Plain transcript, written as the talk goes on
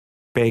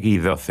Peggy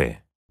 12.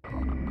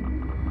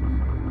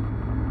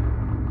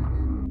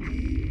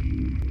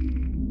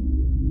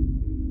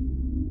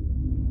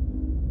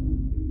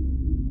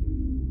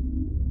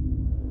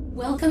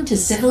 Welcome to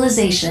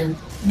civilization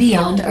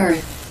beyond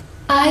Earth.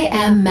 I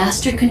am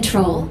Master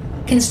Control,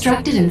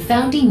 constructed in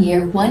founding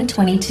year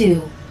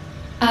 122.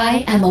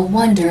 I am a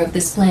wonder of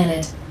this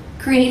planet,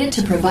 created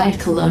to provide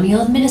colonial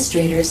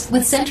administrators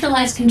with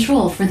centralized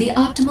control for the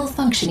optimal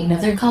functioning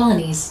of their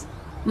colonies.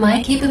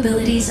 My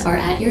capabilities are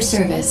at your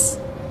service.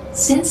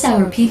 Since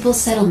our people's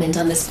settlement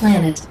on this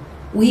planet,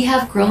 we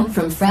have grown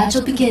from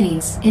fragile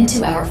beginnings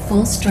into our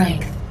full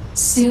strength.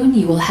 Soon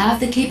you will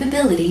have the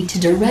capability to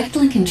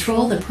directly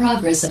control the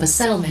progress of a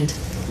settlement,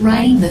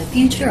 writing the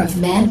future of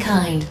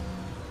mankind.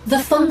 The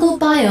fungal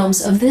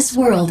biomes of this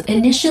world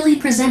initially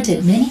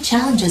presented many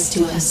challenges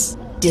to us.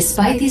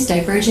 Despite these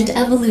divergent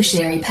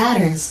evolutionary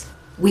patterns,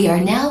 we are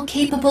now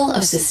capable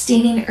of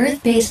sustaining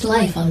Earth-based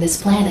life on this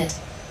planet,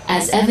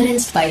 as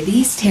evidenced by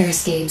these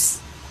terrascapes.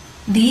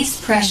 These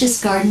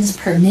precious gardens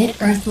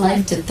permit Earth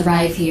life to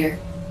thrive here,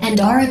 and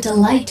are a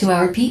delight to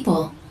our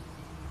people.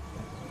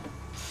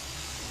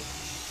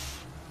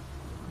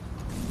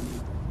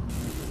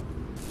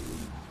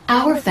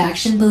 Our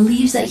faction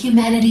believes that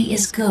humanity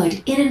is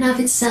good in and of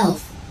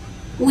itself.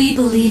 We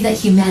believe that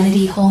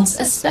humanity holds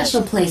a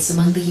special place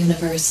among the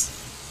universe.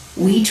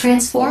 We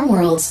transform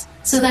worlds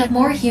so that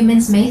more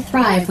humans may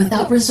thrive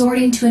without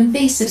resorting to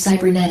invasive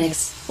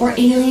cybernetics or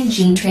alien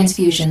gene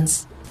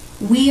transfusions.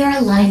 We are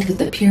aligned with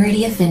the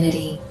Purity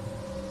Affinity.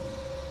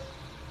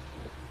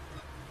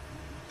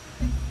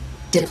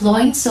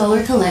 Deploying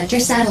Solar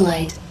Collector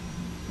Satellite.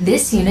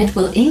 This unit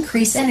will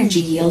increase energy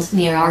yield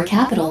near our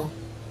capital.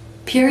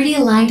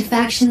 Purity-aligned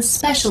factions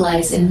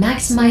specialize in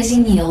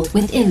maximizing yield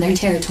within their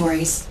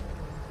territories.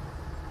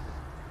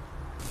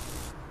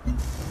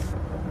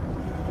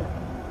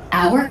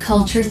 Our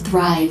culture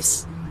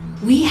thrives.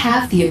 We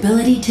have the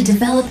ability to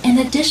develop an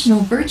additional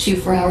virtue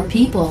for our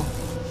people.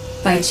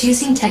 By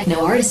choosing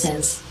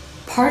techno-artisans,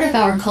 part of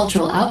our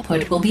cultural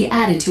output will be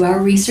added to our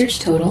research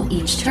total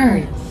each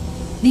turn.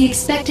 The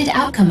expected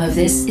outcome of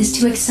this is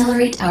to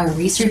accelerate our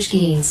research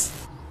gains.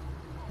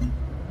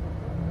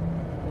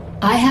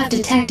 I have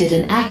detected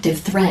an active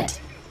threat.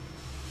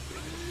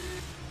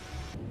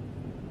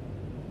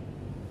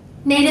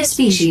 Native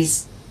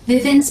species,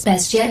 Vivens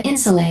bestia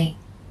insulae.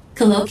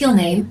 Colloquial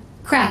name,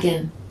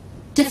 Kraken.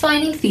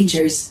 Defining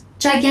features,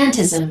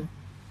 gigantism.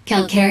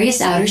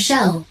 Calcareous outer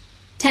shell.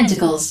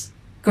 Tentacles.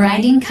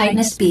 Grinding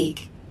chitinous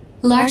beak.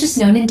 Largest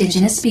known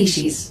indigenous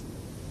species.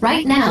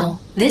 Right now,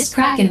 this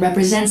Kraken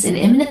represents an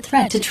imminent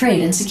threat to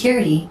trade and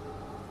security.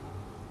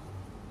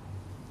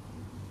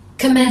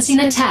 Commencing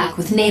attack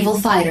with naval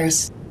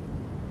fighters.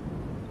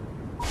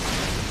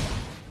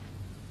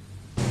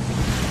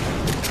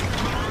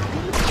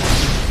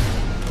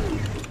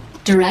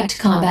 Direct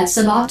combat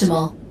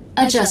suboptimal.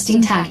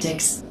 Adjusting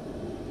tactics.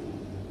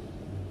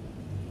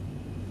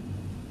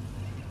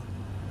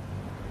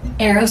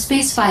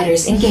 Aerospace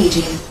fighters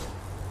engaging.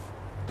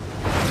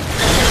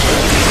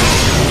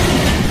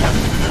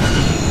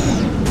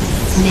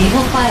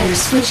 Naval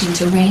fighters switching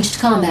to ranged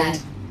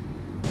combat.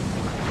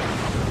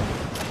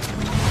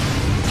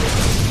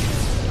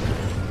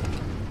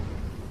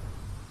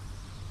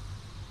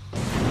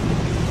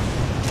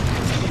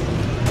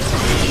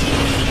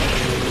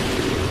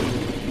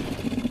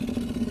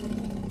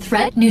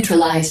 Threat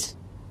neutralized.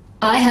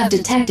 I have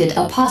detected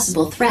a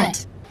possible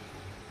threat.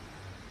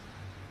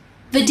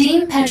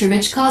 Vadim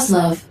Petrovich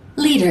Kozlov,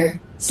 leader,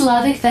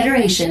 Slavic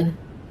Federation.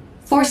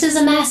 Forces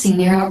amassing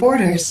near our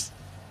borders.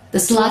 The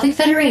Slavic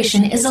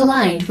Federation is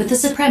aligned with the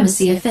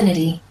Supremacy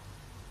Affinity.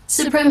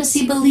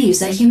 Supremacy believes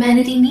that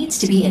humanity needs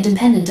to be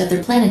independent of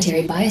their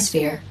planetary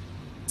biosphere.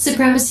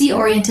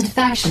 Supremacy-oriented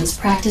factions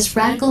practice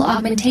radical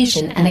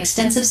augmentation and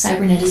extensive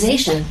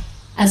cybernetization,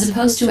 as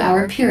opposed to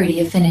our Purity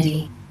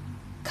Affinity.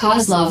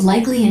 Kozlov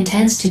likely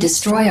intends to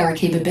destroy our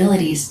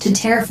capabilities to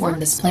terraform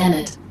this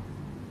planet.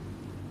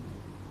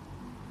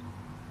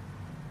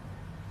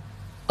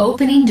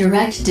 Opening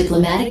direct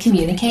diplomatic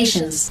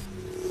communications.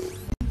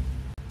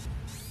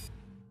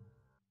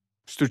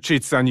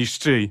 Sztuczyca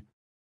niszczyj.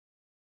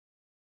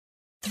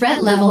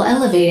 Threat level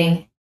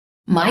elevating.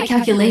 My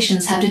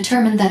calculations have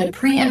determined that a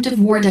preemptive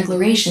war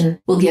declaration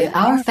will give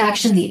our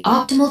faction the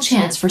optimal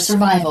chance for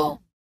survival.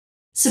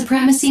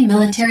 Supremacy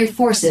military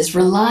forces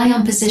rely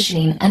on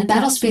positioning and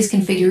battlespace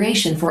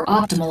configuration for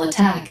optimal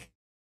attack.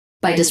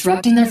 By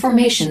disrupting their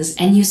formations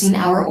and using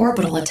our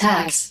orbital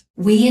attacks,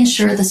 we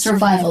ensure the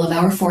survival of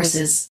our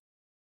forces.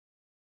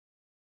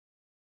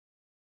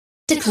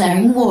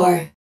 Declaring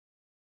war.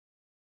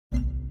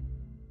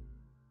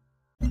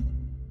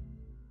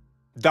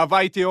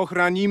 Давайте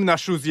охраним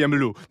нашу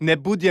землю, не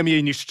будем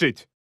jej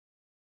niszczyć.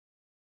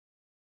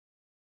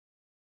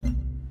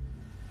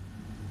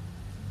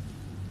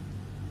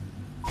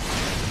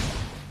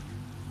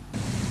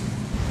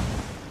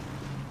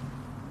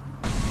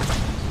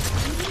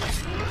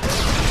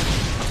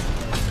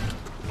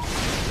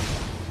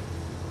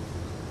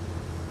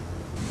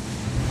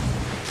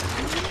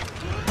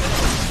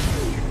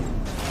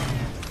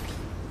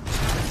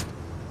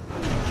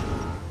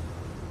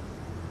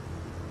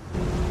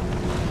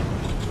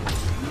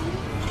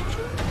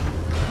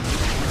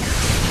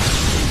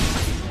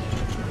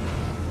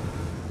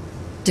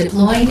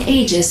 Deploying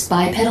Aegis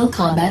bipedal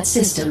combat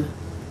system.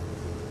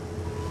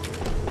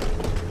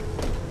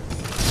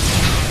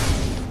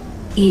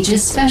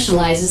 Aegis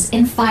specializes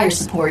in fire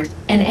support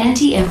and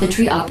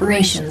anti-infantry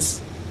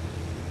operations.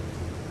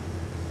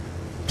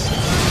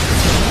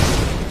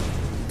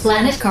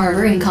 Planet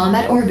Carver in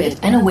combat orbit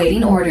and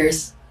awaiting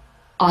orders.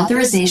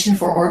 Authorization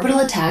for orbital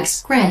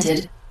attacks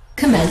granted.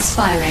 Commence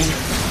firing.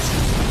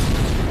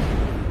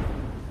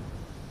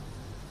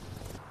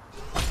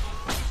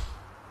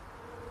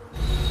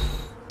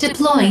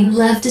 Deploying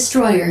Lev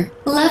Destroyer.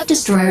 Lev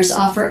Destroyers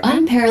offer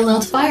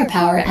unparalleled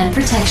firepower and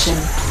protection.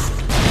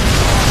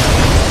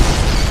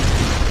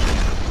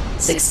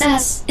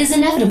 Success is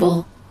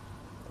inevitable.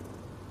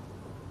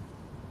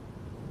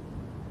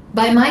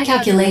 By my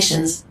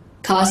calculations,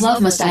 Kozlov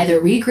must either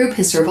regroup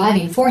his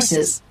surviving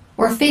forces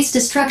or face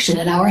destruction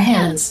at our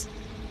hands.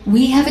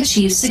 We have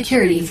achieved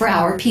security for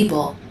our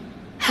people.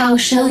 How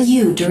shall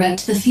you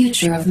direct the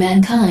future of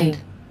mankind?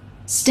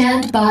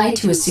 Stand by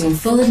to assume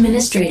full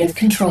administrative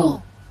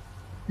control.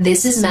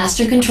 This is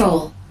Master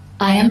Control.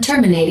 I am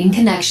terminating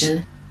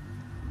connection.